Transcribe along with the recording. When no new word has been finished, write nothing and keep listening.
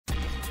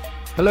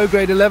Hello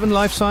grade 11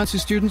 life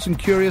sciences students and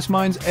curious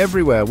minds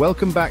everywhere.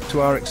 Welcome back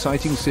to our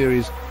exciting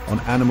series on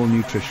animal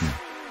nutrition.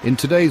 In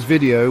today's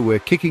video, we're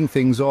kicking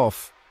things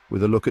off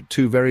with a look at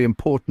two very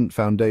important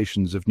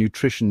foundations of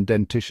nutrition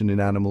dentition in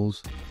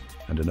animals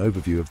and an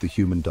overview of the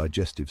human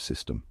digestive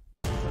system.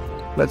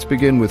 Let's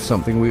begin with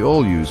something we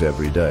all use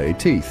every day,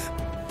 teeth.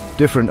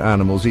 Different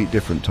animals eat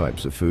different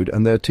types of food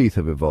and their teeth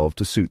have evolved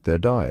to suit their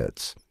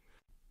diets.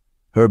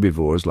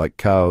 Herbivores like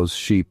cows,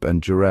 sheep,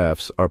 and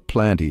giraffes are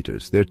plant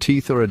eaters. Their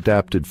teeth are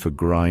adapted for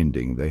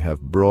grinding. They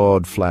have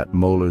broad, flat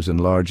molars and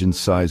large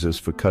incisors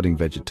for cutting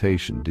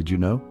vegetation. Did you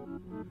know?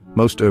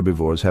 Most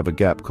herbivores have a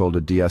gap called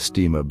a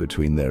diastema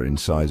between their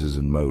incisors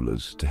and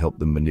molars to help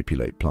them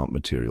manipulate plant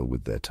material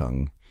with their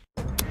tongue.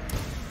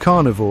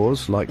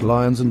 Carnivores, like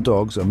lions and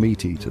dogs, are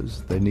meat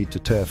eaters. They need to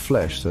tear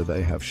flesh, so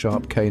they have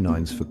sharp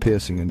canines for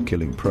piercing and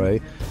killing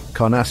prey,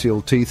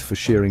 carnassial teeth for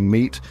shearing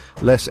meat,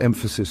 less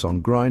emphasis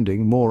on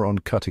grinding, more on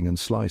cutting and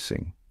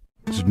slicing.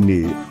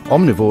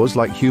 Omnivores,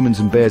 like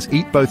humans and bears,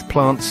 eat both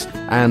plants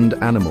and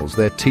animals.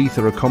 Their teeth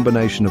are a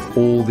combination of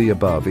all the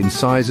above: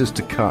 incisors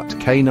to cut,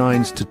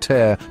 canines to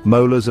tear,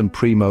 molars and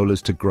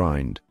premolars to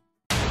grind.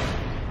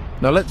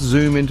 Now let's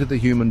zoom into the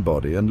human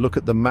body and look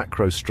at the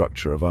macro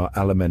structure of our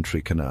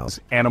alimentary canals.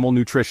 Animal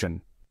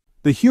nutrition.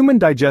 The human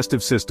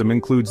digestive system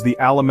includes the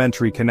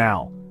alimentary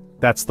canal.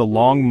 That's the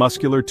long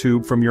muscular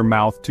tube from your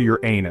mouth to your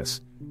anus,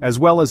 as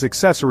well as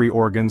accessory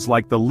organs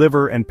like the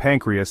liver and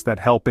pancreas that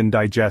help in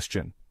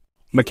digestion.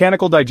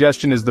 Mechanical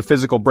digestion is the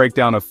physical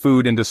breakdown of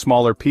food into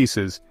smaller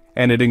pieces,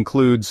 and it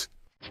includes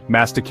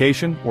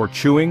mastication, or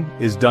chewing,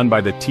 is done by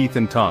the teeth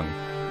and tongue.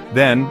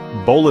 Then,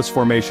 bolus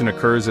formation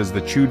occurs as the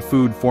chewed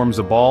food forms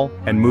a ball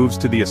and moves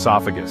to the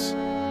esophagus.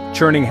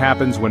 Churning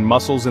happens when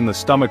muscles in the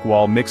stomach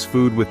wall mix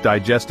food with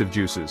digestive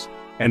juices.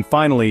 And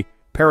finally,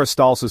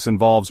 peristalsis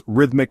involves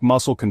rhythmic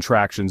muscle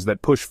contractions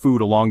that push food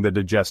along the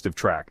digestive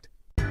tract.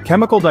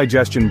 Chemical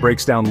digestion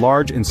breaks down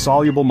large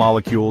insoluble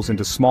molecules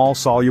into small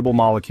soluble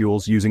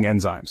molecules using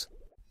enzymes.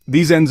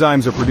 These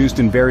enzymes are produced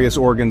in various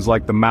organs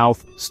like the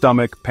mouth,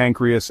 stomach,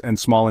 pancreas, and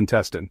small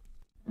intestine.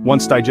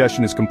 Once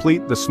digestion is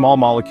complete, the small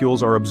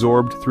molecules are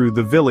absorbed through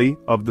the villi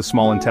of the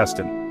small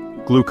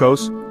intestine.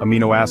 Glucose,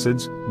 amino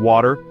acids,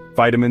 water,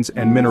 vitamins,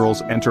 and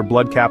minerals enter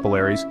blood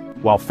capillaries,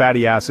 while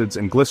fatty acids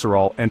and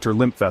glycerol enter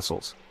lymph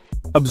vessels.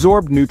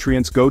 Absorbed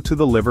nutrients go to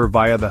the liver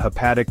via the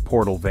hepatic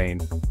portal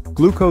vein.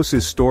 Glucose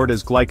is stored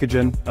as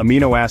glycogen,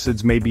 amino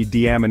acids may be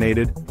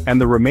deaminated, and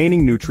the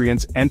remaining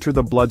nutrients enter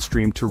the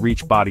bloodstream to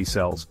reach body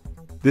cells.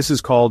 This is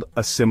called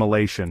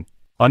assimilation.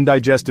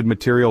 Undigested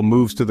material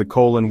moves to the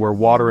colon where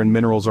water and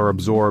minerals are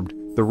absorbed.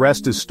 The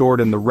rest is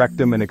stored in the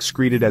rectum and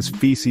excreted as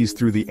feces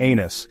through the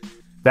anus.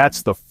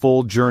 That's the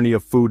full journey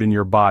of food in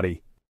your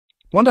body.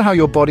 Wonder how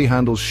your body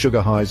handles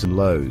sugar highs and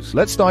lows?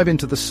 Let's dive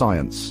into the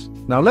science.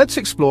 Now let's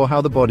explore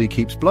how the body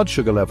keeps blood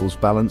sugar levels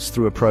balanced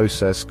through a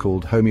process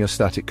called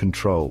homeostatic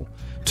control.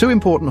 Two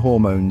important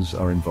hormones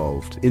are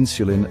involved,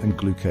 insulin and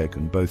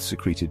glucagon, both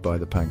secreted by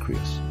the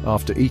pancreas.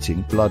 After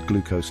eating, blood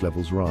glucose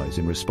levels rise.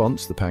 In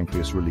response, the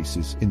pancreas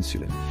releases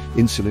insulin.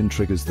 Insulin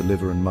triggers the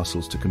liver and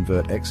muscles to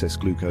convert excess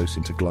glucose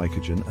into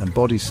glycogen, and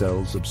body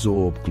cells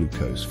absorb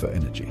glucose for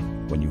energy.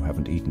 When you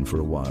haven't eaten for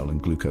a while and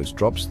glucose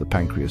drops, the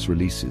pancreas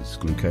releases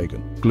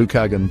glucagon.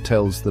 Glucagon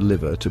tells the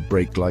liver to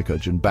break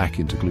glycogen back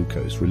into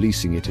glucose,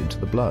 releasing it into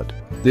the blood.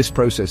 This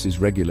process is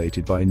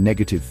regulated by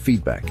negative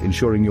feedback,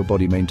 ensuring your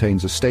body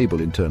maintains a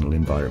stable internal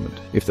environment.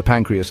 If the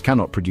pancreas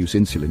cannot produce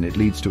insulin, it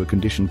leads to a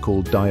condition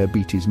called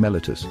diabetes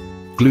mellitus.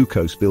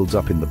 Glucose builds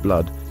up in the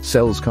blood,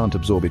 cells can't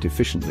absorb it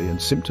efficiently,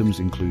 and symptoms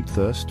include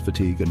thirst,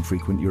 fatigue, and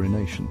frequent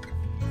urination.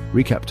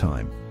 Recap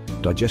time.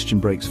 Digestion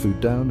breaks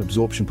food down,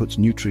 absorption puts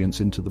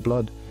nutrients into the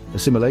blood,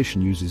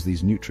 assimilation uses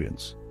these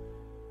nutrients.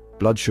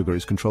 Blood sugar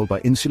is controlled by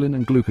insulin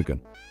and glucagon,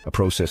 a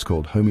process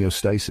called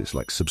homeostasis.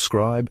 Like,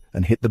 subscribe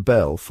and hit the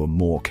bell for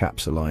more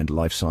CAPS-aligned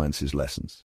life sciences lessons.